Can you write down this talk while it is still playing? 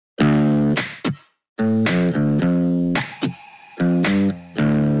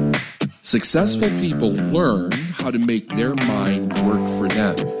Successful people learn how to make their mind work for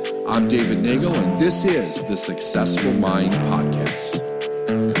them. I'm David Nagel, and this is the Successful Mind Podcast.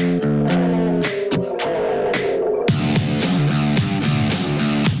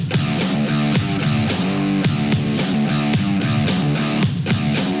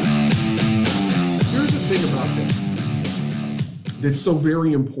 Here's the thing about this that's so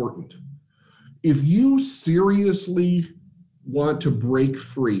very important. If you seriously want to break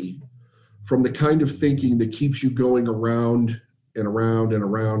free from the kind of thinking that keeps you going around and around and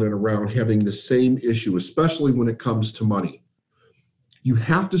around and around, having the same issue, especially when it comes to money, you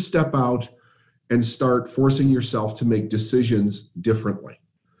have to step out and start forcing yourself to make decisions differently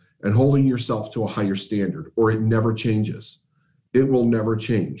and holding yourself to a higher standard, or it never changes. It will never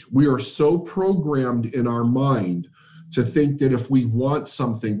change. We are so programmed in our mind to think that if we want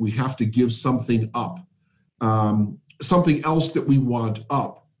something, we have to give something up, something else that we want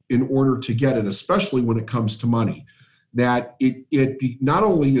up in order to get it, especially when it comes to money. That it not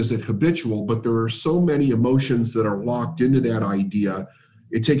only is it habitual, but there are so many emotions that are locked into that idea.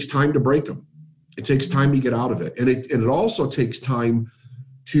 It takes time to break them. It takes time to get out of it. And it also takes time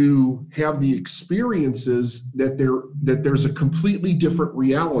to have the experiences that there's a completely different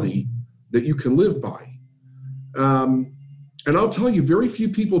reality that you can live by. And I'll tell you, very few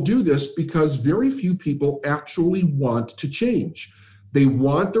people do this because very few people actually want to change. They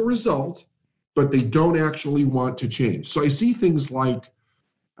want the result, but they don't actually want to change. So I see things like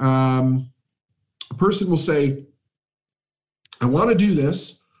a person will say, I want to do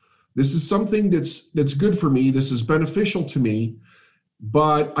this. This is something that's good for me. This is beneficial to me,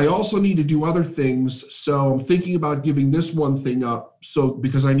 but I also need to do other things. So I'm thinking about giving this one thing up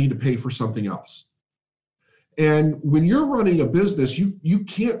because I need to pay for something else. And when you're running a business, you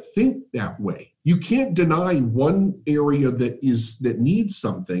can't think that way. You can't deny one area that needs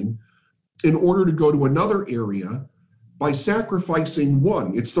something in order to go to another area by sacrificing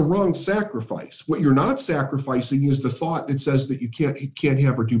one. It's the wrong sacrifice. What you're not sacrificing is the thought that says that you can't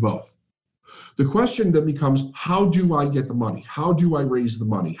have or do both. The question then becomes, how do I get the money? How do I raise the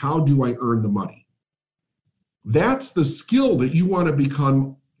money? How do I earn the money? That's the skill that you want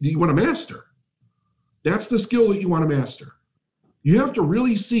to master. That's the skill that you want to master. You have to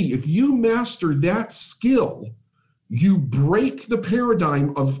really see, if you master that skill, you break the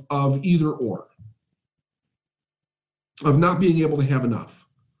paradigm of either or, of not being able to have enough,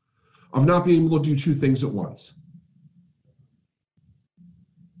 of not being able to do two things at once.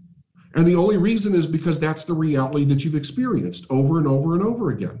 And the only reason is because that's the reality that you've experienced over and over and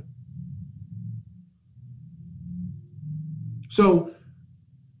over again. So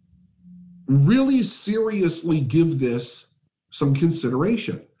really seriously give this some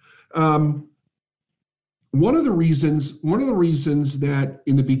consideration. One of the reasons that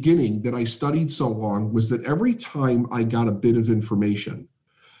in the beginning that I studied so long was that every time I got a bit of information,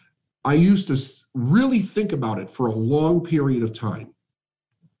 I used to really think about it for a long period of time.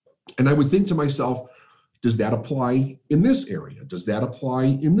 And I would think to myself, does that apply in this area? Does that apply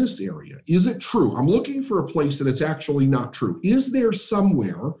in this area? Is it true? I'm looking for a place that it's actually not true. Is there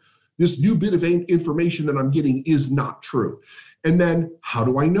somewhere this new bit of information that I'm getting is not true? And then how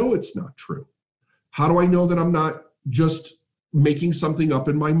do I know it's not true? How do I know that I'm not just making something up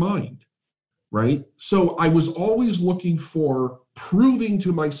in my mind, right? So I was always looking for proving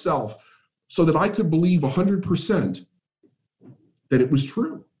to myself so that I could believe 100% that it was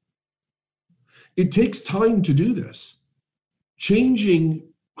true. It takes time to do this. Changing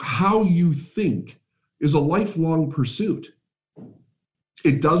how you think is a lifelong pursuit.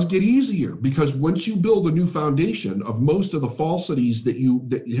 It does get easier because once you build a new foundation of most of the falsities that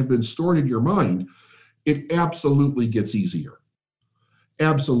have been stored in your mind, it absolutely gets easier.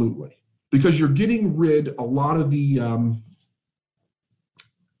 Absolutely. Because you're getting rid a lot of the,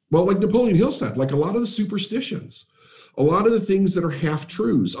 like Napoleon Hill said, like a lot of the superstitions, a lot of the things that are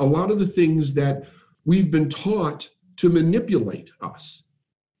half-truths, a lot of the things that we've been taught to manipulate us.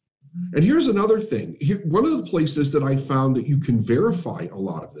 And here's another thing. One of the places that I found that you can verify a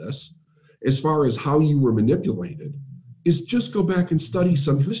lot of this, as far as how you were manipulated, is just go back and study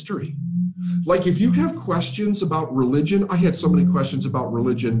some history. Like if you have questions about religion, I had so many questions about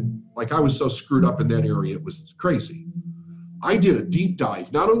religion, like I was so screwed up in that area, it was crazy. I did a deep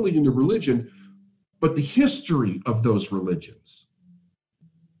dive, not only into religion, but the history of those religions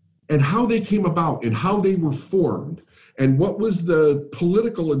and how they came about and how they were formed. And what was the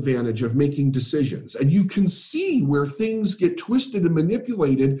political advantage of making decisions? And you can see where things get twisted and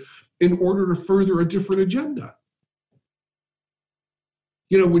manipulated in order to further a different agenda.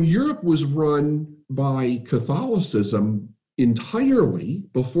 You know, when Europe was run by Catholicism entirely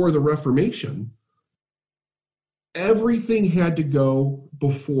before the Reformation, everything had to go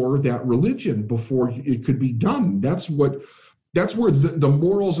before that religion, before it could be done. That's where the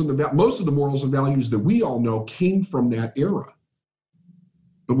morals and most of the morals and values that we all know came from that era.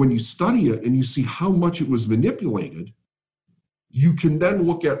 But when you study it and you see how much it was manipulated, you can then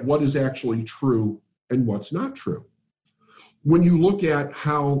look at what is actually true and what's not true. When you look at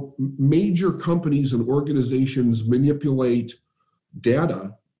how major companies and organizations manipulate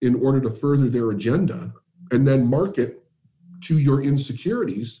data in order to further their agenda and then market to your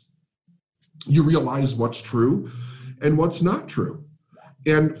insecurities, you realize what's true and what's not true.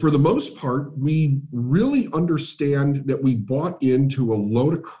 And for the most part, we really understand that we bought into a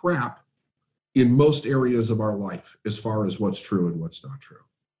load of crap in most areas of our life as far as what's true and what's not true.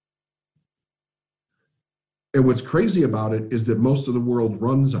 And what's crazy about it is that most of the world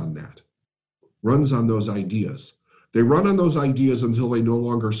runs on that, runs on those ideas. They run on those ideas until they no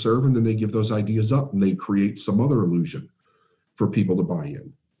longer serve, and then they give those ideas up and they create some other illusion for people to buy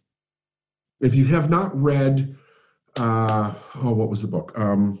in. If you have not read, what was the book?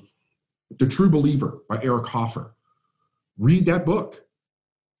 The True Believer by Eric Hoffer. Read that book.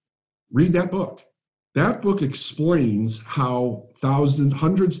 Read that book. That book explains how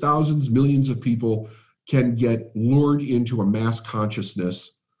hundreds, thousands, millions of people can get lured into a mass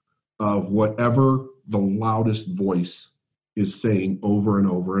consciousness of whatever the loudest voice is saying over and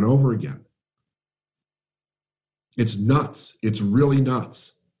over and over again. It's nuts. It's really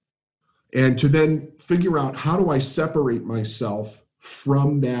nuts. And to then figure out, how do I separate myself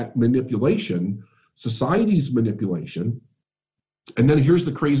from that manipulation, society's manipulation? And then here's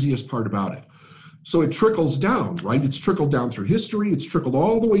the craziest part about it. So it trickles down, right? It's trickled down through history. It's trickled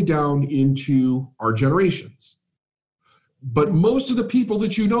all the way down into our generations. But most of the people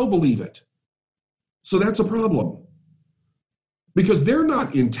that you know believe it. So that's a problem. Because they're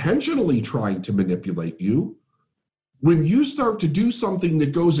not intentionally trying to manipulate you. When you start to do something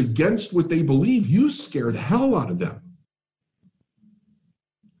that goes against what they believe, you scare the hell out of them.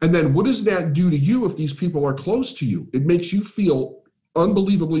 And then what does that do to you if these people are close to you? It makes you feel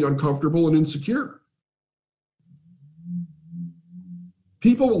unbelievably uncomfortable and insecure.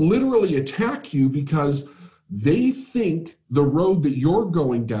 People will literally attack you because they think the road that you're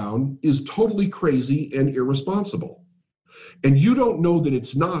going down is totally crazy and irresponsible. And you don't know that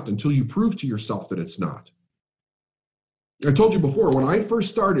it's not until you prove to yourself that it's not. I told you before, when I first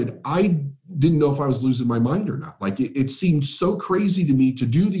started, I didn't know if I was losing my mind or not. Like it seemed so crazy to me to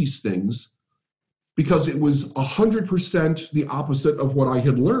do these things because it was 100% the opposite of what I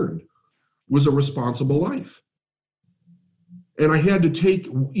had learned was a responsible life. And I had to take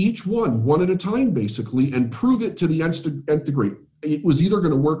each one at a time, basically, and prove it to the nth degree. It was either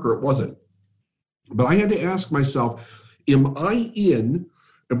going to work or it wasn't. But I had to ask myself, am I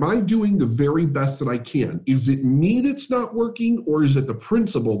doing the very best that I can? Is it me that's not working, or is it the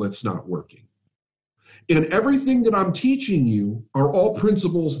principle that's not working? And everything that I'm teaching you are all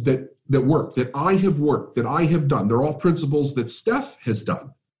principles that work, that I have worked, that I have done. They're all principles that Steph has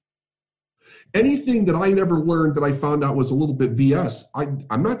done. Anything that I never learned that I found out was a little bit BS,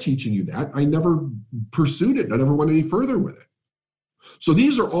 I'm not teaching you that. I never pursued it. I never went any further with it. So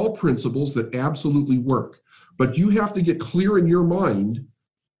these are all principles that absolutely work. But you have to get clear in your mind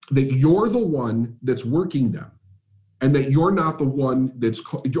that you're the one that's working them, and that you're not the one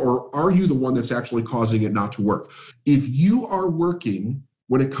or are you the one that's actually causing it not to work? If you are working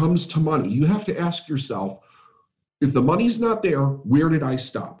when it comes to money, you have to ask yourself, if the money's not there, where did I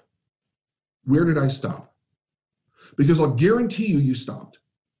stop? Where did I stop? Because I'll guarantee you stopped.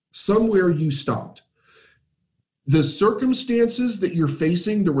 Somewhere you stopped. The circumstances that you're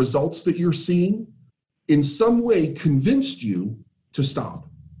facing, the results that you're seeing, in some way convinced you to stop.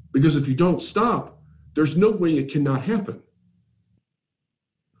 Because if you don't stop, there's no way it cannot happen.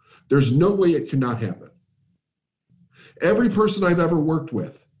 There's no way it cannot happen. Every person I've ever worked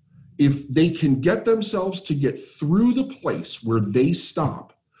with, if they can get themselves to get through the place where they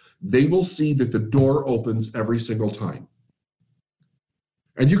stop, they will see that the door opens every single time.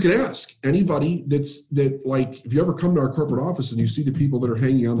 And you can ask anybody if you ever come to our corporate office and you see the people that are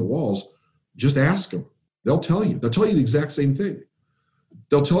hanging on the walls, just ask them. They'll tell you the exact same thing.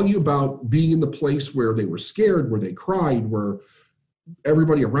 They'll tell you about being in the place where they were scared, where they cried, where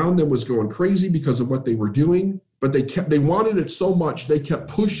everybody around them was going crazy because of what they were doing, but they wanted it so much, they kept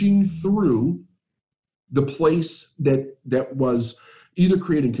pushing through the place that was either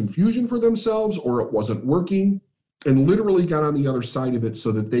creating confusion for themselves or it wasn't working, and literally got on the other side of it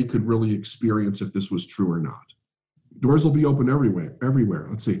so that they could really experience if this was true or not. Doors will be open everywhere.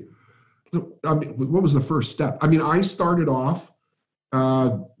 Let's see. what was the first step? I mean, I started off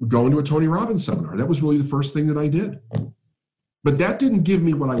going to a Tony Robbins seminar. That was really the first thing that I did. But that didn't give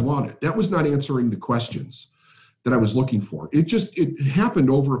me what I wanted. That was not answering the questions that I was looking for. It happened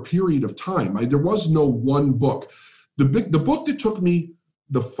over a period of time. There was no one book. The book that took me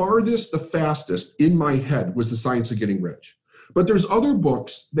the farthest, the fastest in my head was The Science of Getting Rich. But there's other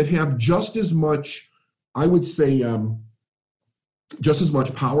books that have just as much, I would say, just as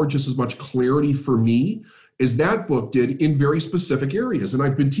much power, just as much clarity for me as that book did in very specific areas. And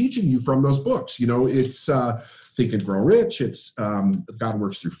I've been teaching you from those books. You know, it's Think and Grow Rich. It's God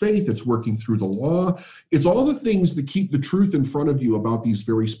Works Through Faith. It's Working Through the Law. It's all the things that keep the truth in front of you about these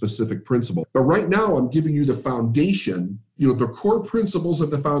very specific principles. But right now, I'm giving you the foundation, you know, the core principles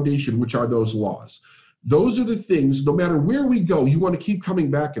of the foundation, which are those laws. Those are the things, no matter where we go, you want to keep coming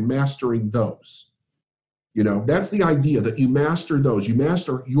back and mastering those. You know, that's the idea, that you master those. You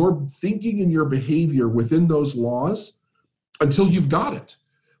master your thinking and your behavior within those laws until you've got it.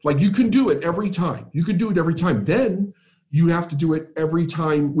 Like, you can do it every time. You can do it every time. Then you have to do it every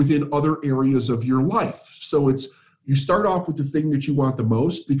time within other areas of your life. So you start off with the thing that you want the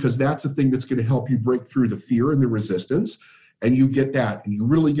most, because that's the thing that's going to help you break through the fear and the resistance. And you get that, and you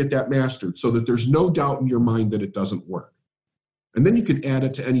really get that mastered so that there's no doubt in your mind that it doesn't work. And then you can add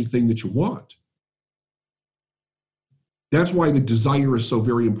it to anything that you want. That's why the desire is so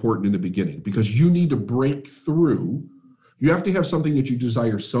very important in the beginning, because you need to break through. You have to have something that you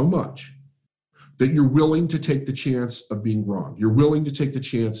desire so much that you're willing to take the chance of being wrong. You're willing to take the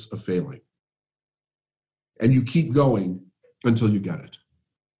chance of failing. And you keep going until you get it.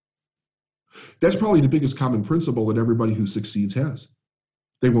 That's probably the biggest common principle that everybody who succeeds has.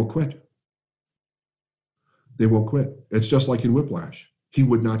 They won't quit. They won't quit. It's just like in Whiplash. He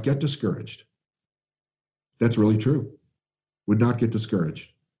would not get discouraged. That's really true. Would not get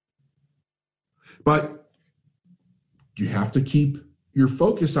discouraged. But you have to keep your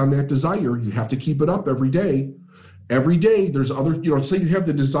focus on that desire. You have to keep it up every day. Every day there's other, say you have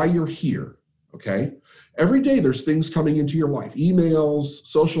the desire here, okay? Every day there's things coming into your life, emails,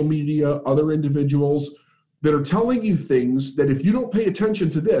 social media, other individuals that are telling you things that if you don't pay attention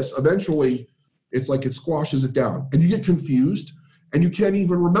to this, eventually it's like it squashes it down. And you get confused and you can't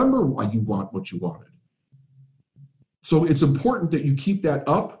even remember why you want what you wanted. So it's important that you keep that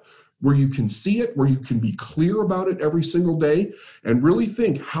up where you can see it, where you can be clear about it every single day and really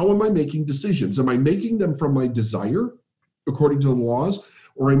think, how am I making decisions? Am I making them from my desire according to the laws?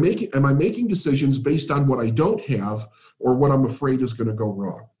 Or am I making decisions based on what I don't have or what I'm afraid is going to go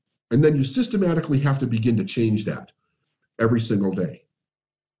wrong? And then you systematically have to begin to change that every single day.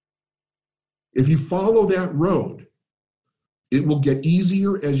 If you follow that road, it will get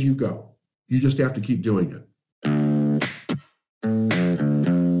easier as you go. You just have to keep doing it.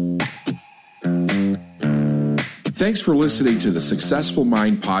 Thanks for listening to the Successful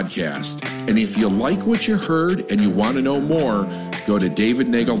Mind podcast. And if you like what you heard and you want to know more, go to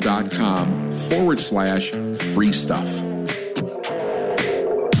davidnagel.com/free stuff.